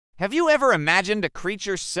Have you ever imagined a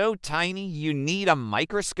creature so tiny you need a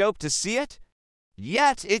microscope to see it?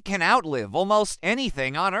 Yet it can outlive almost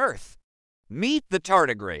anything on Earth. Meet the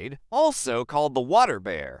tardigrade, also called the water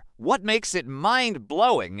bear. What makes it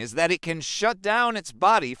mind-blowing is that it can shut down its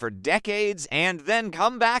body for decades and then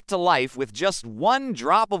come back to life with just one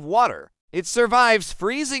drop of water. It survives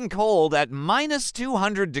freezing cold at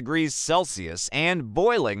 -200 degrees Celsius and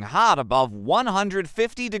boiling hot above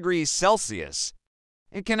 150 degrees Celsius.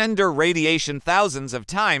 It can endure radiation thousands of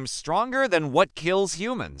times stronger than what kills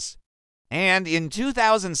humans. And in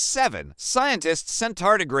 2007, scientists sent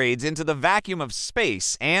tardigrades into the vacuum of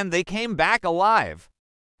space and they came back alive.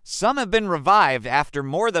 Some have been revived after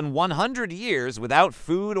more than 100 years without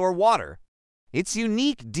food or water. Its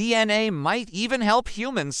unique DNA might even help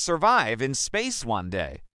humans survive in space one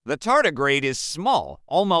day. The tardigrade is small,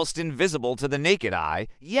 almost invisible to the naked eye,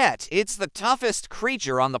 yet it's the toughest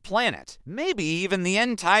creature on the planet, maybe even the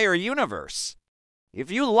entire universe. If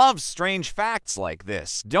you love strange facts like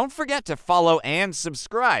this, don't forget to follow and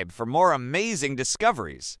subscribe for more amazing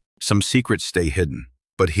discoveries. Some secrets stay hidden,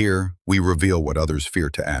 but here we reveal what others fear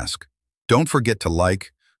to ask. Don't forget to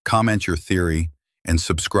like, comment your theory, and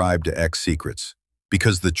subscribe to XSecrets,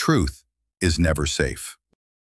 because the truth is never safe.